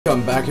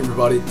welcome back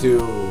everybody to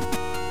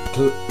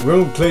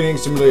Room Cleaning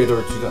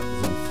Simulator 2014.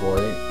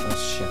 Oh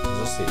shit, I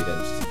just see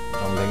that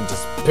something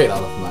just spit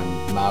out of my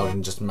mouth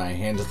and just in my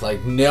hand. Just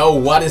like, no,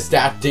 what is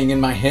that thing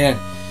in my hand?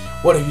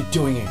 What are you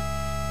doing here?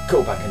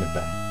 Go back in the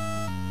bag.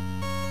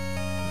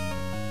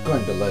 Go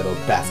in the little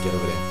basket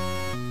over there.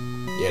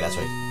 Yeah, that's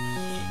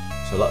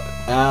right. So look,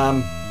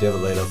 there's a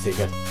little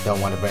secret. Don't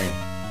want to burn,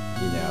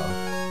 you know.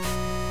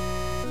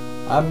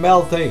 I'm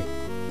melting.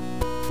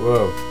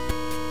 Whoa.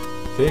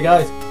 See you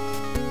guys.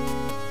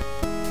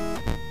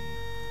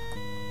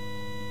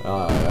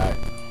 Alright.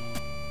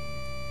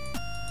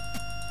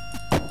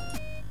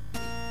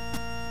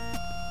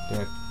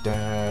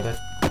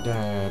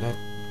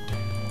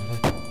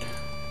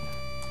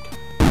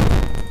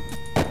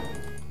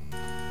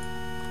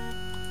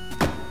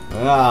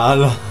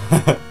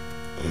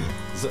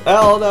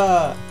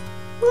 Zelda!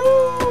 Woo,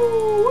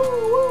 woo,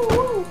 woo,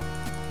 woo.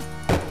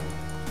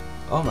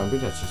 Oh my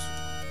goodness, just...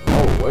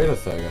 Oh, wait a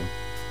second.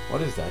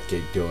 What is that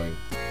gate doing?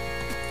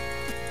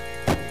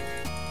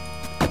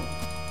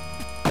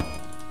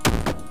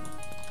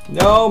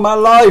 No, my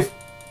life!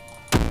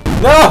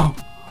 No!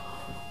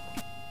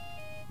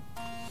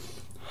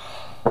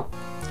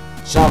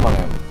 Jump on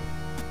him.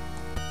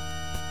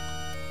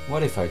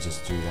 What if I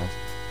just do that?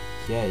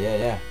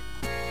 Yeah.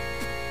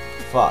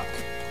 Fuck.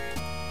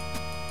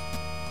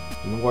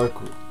 Didn't work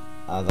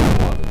as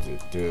I wanted to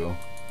do.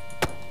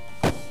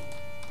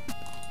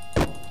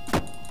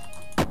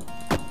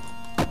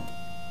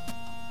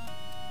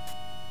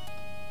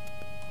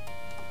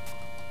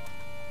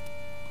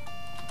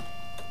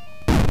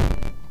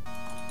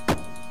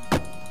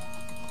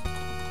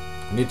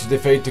 Need to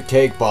defeat the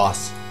cake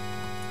boss.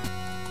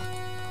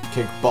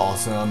 Cake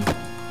bossum.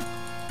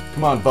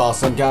 Come on,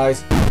 bossum,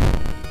 guys.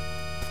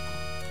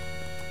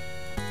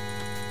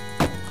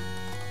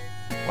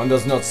 One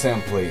does not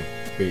simply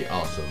be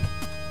awesome.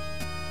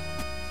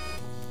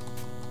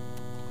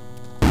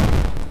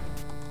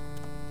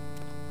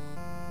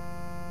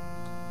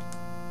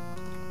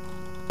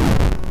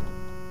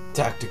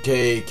 Attack the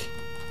cake.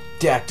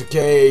 Attack the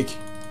cake.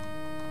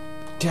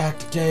 Attack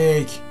the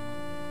cake.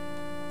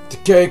 The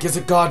cake is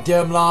a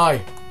goddamn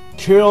lie.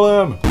 Kill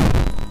him.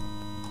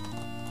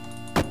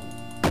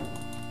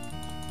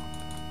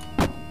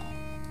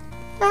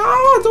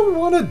 I don't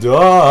wanna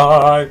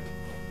die.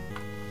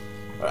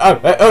 Oh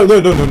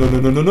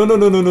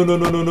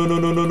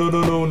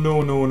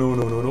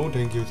no,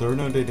 thank you, sir.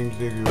 No, thank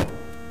you,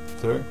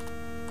 sir.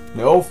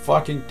 No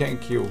fucking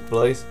thank you,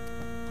 please.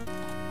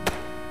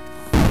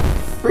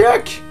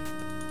 Frick!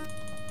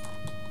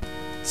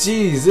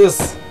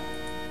 Jesus!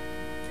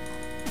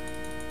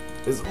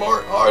 It's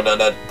more hard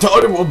than I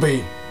thought it would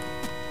be.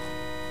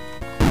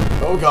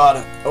 Oh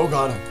god, oh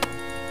god.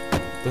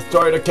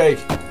 Destroy the cake.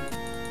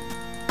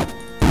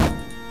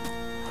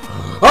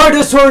 I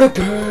destroyed the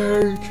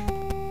cake!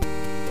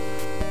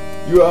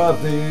 You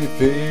have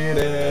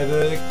defeated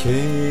the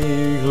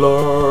King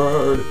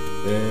Lord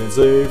and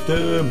saved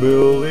the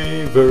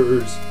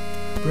multiverse.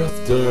 Press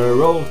the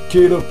roll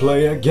key to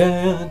play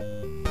again.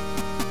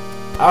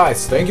 Alright,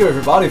 so thank you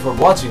everybody for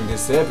watching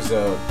this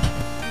episode.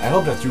 I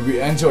hope that you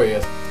enjoy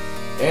it.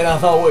 And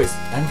as always,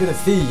 I'm gonna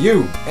see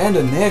you in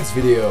the next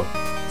video.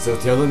 So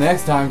till the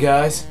next time,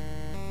 guys.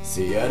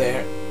 See ya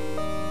there.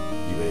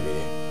 You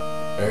baby.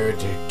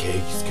 The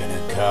cake's gonna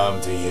come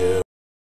to you.